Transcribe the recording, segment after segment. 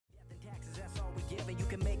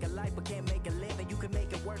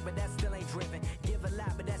work, but that still ain't driven. Give a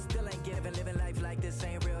lot, but that still ain't giving. Living life like this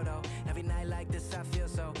ain't real though. Every night like this I feel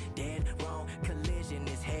so dead wrong. Collision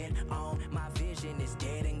is head on. My vision is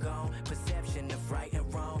dead and gone. Perception of right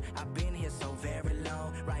and wrong. I've been here so very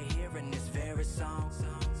long. Right here in this very song.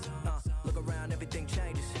 Look around, everything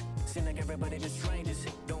changes. Seem like everybody just strangers.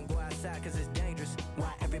 Don't go outside cause it's dangerous.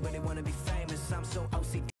 Why everybody wanna be famous? I'm so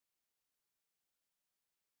OCD.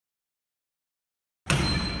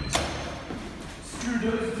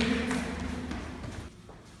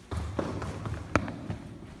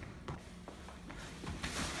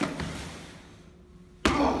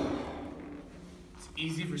 It's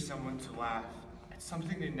easy for someone to laugh at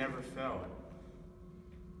something they never felt.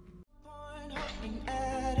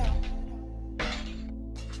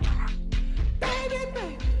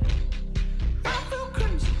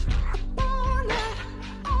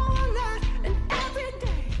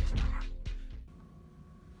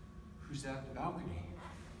 Who's that on the balcony?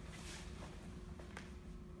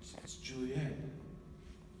 It's Juliet.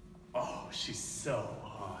 Oh, she's so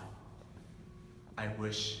hot. I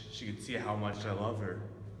wish she could see how much I love her.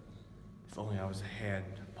 If only I was a hand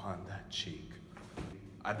upon that cheek.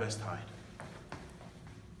 I best hide.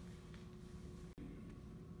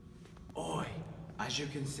 Oi, as you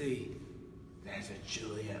can see, there's a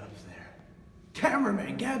Juliet up there.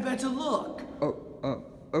 Cameraman, get a better look. Oh,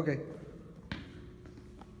 okay.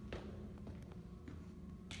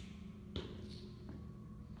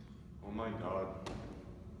 Oh my God.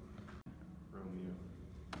 Romeo.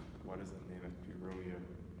 Why does that name have to be Romeo?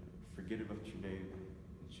 Forget about your name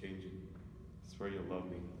and change it. I swear you'll love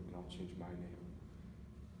me and I'll change my name.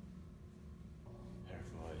 Her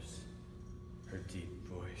voice, her deep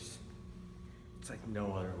voice. It's like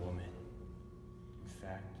no other woman. In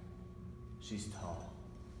fact, she's tall.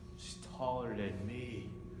 She's taller than me.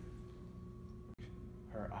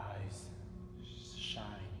 Her eyes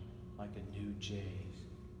shine like a new jay's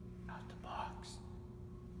out the box.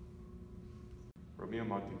 Romeo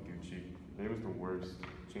Montegucci. Your name is the worst.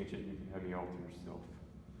 Change it, you can have me all to yourself.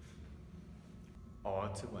 All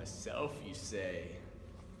to myself, you say?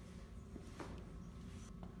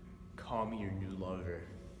 Call me your new lover,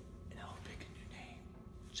 and I'll pick a new name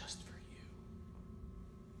just for you.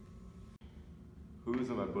 Who is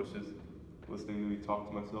in my bushes, listening to me talk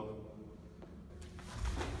to myself?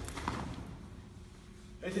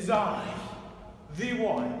 It is I, the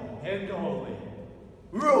one and only,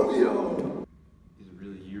 Romeo! Is it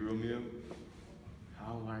really you, Romeo?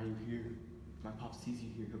 How are you here? If my pop sees you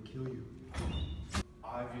here, he'll kill you.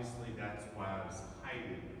 Obviously, that's why I was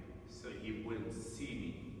hiding, so he wouldn't see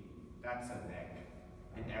me. That's a neck.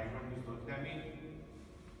 And everyone who's looking at me,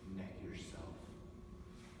 neck yourself.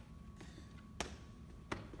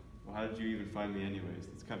 Well, how did you even find me anyways?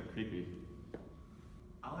 It's kind of creepy.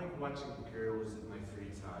 I like watching girls in my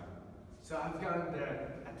free time. So I've gotten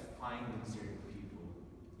there at finding certain people.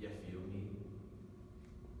 You feel me?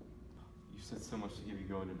 You said so much to get me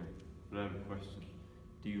going tonight, but I have a question.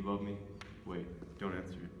 Do you love me? Wait, don't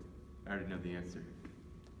answer it. I already know the answer.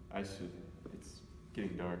 I should. It's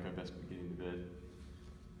getting dark. I best be getting to bed.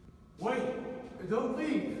 Wait! Don't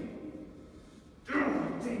leave!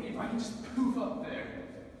 Dang, if I can just poof up there.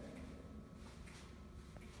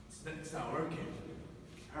 It's not working.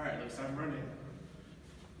 Alright, looks like I'm running.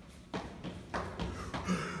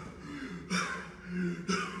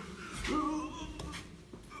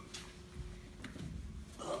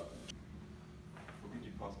 What could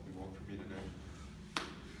you possibly want from me today?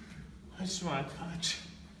 I just want to touch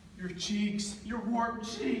your cheeks, your warm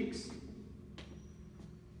cheeks.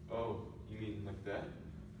 Oh, you mean like that?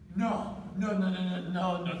 No.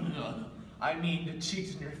 I mean the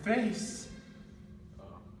cheeks in your face.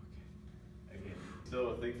 Oh, okay. Again.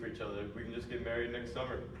 Still a thing for each other. We can just get married next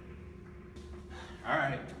summer.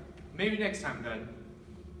 Alright, maybe next time then.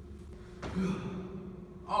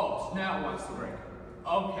 Oh, so now it wants to break.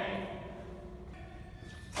 Okay.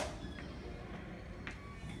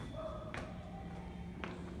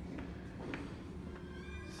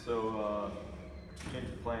 So, change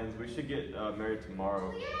of plans. We should get married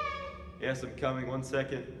tomorrow. Yes, I'm coming. 1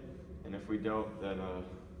 second. And if we don't, then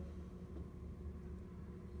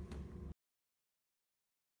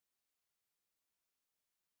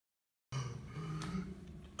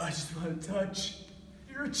I just want to touch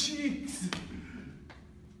your cheeks.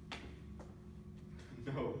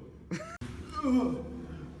 no.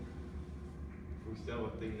 We still have a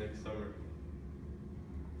thing next summer.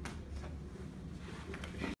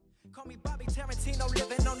 Call me Bobby Tarantino,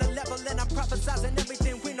 living on the level, and I'm prophesizing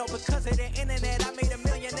everything we know because of the internet. I made $1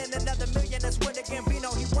 million and another million. That's what the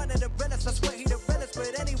Gambino. He one of the realest. I swear he the realest.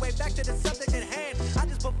 But anyway, back to the subject at hand. I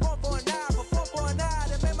just perform for an hour,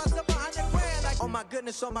 my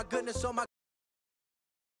goodness, oh my goodness, oh my